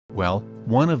Well,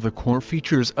 one of the core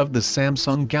features of the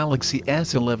Samsung Galaxy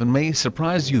S11 may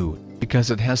surprise you,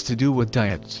 because it has to do with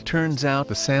diets. Turns out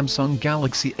the Samsung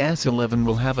Galaxy S11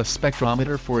 will have a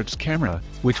spectrometer for its camera,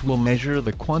 which will measure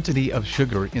the quantity of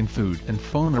sugar in food. And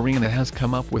Phone Arena has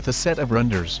come up with a set of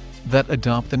renders that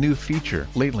adopt the new feature.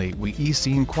 Lately we've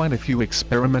seen quite a few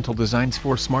experimental designs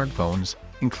for smartphones,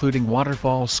 including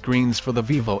waterfall screens for the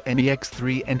Vivo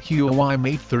NEX3 and Huawei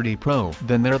Mate 30 Pro.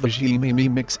 Then there's the Xiaomi Mi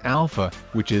Mix Alpha,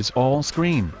 which is all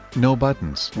screen, no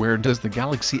buttons. Where does the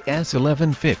Galaxy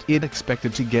S11 fit? It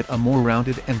expected to get a more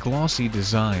rounded and glossy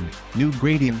design, new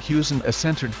gradient hues and a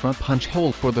centered front punch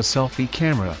hole for the selfie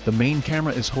camera. The main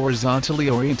camera is horizontally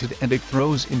oriented and it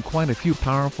throws in quite a few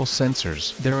powerful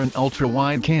sensors. They're an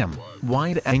ultra-wide cam,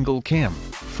 wide-angle cam,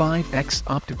 5x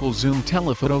optical zoom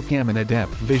telephoto cam and a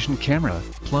depth vision camera,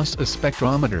 plus a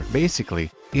spectrometer. Basically,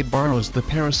 it borrows the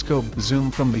periscope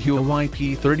zoom from the Huawei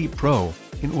P30 Pro,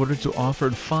 in order to offer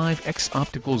 5x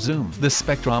optical zoom. The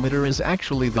spectrometer is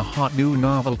actually the hot new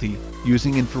novelty,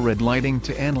 using infrared lighting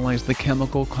to analyze the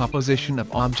chemical composition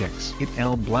of objects.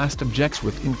 It'll blast objects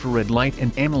with infrared light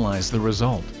and analyze the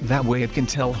result. That way it can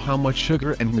tell how much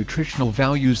sugar and nutritional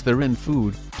values there in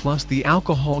food, plus the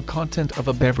alcohol content of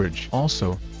a beverage.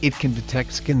 Also, it can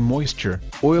detect skin moisture,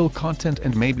 oil content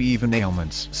and maybe even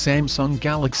ailments. Samsung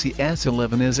Galaxy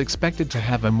S11 is expected to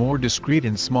have a more discreet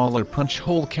and smaller punch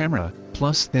hole camera,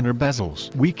 plus thinner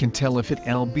bezels. We can tell if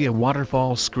it'll be a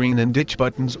waterfall screen and ditch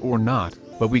buttons or not,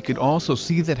 but we could also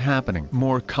see that happening.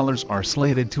 More colors are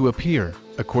slated to appear,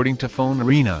 according to Phone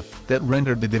Arena, that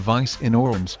rendered the device in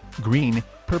orange, green,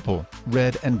 purple,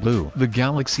 red and blue. The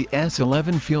Galaxy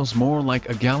S11 feels more like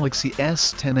a Galaxy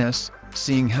S10s,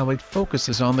 seeing how it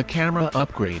focuses on the camera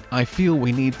upgrade. I feel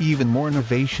we need even more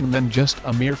innovation than just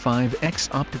a mere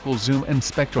 5x optical zoom and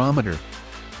spectrometer.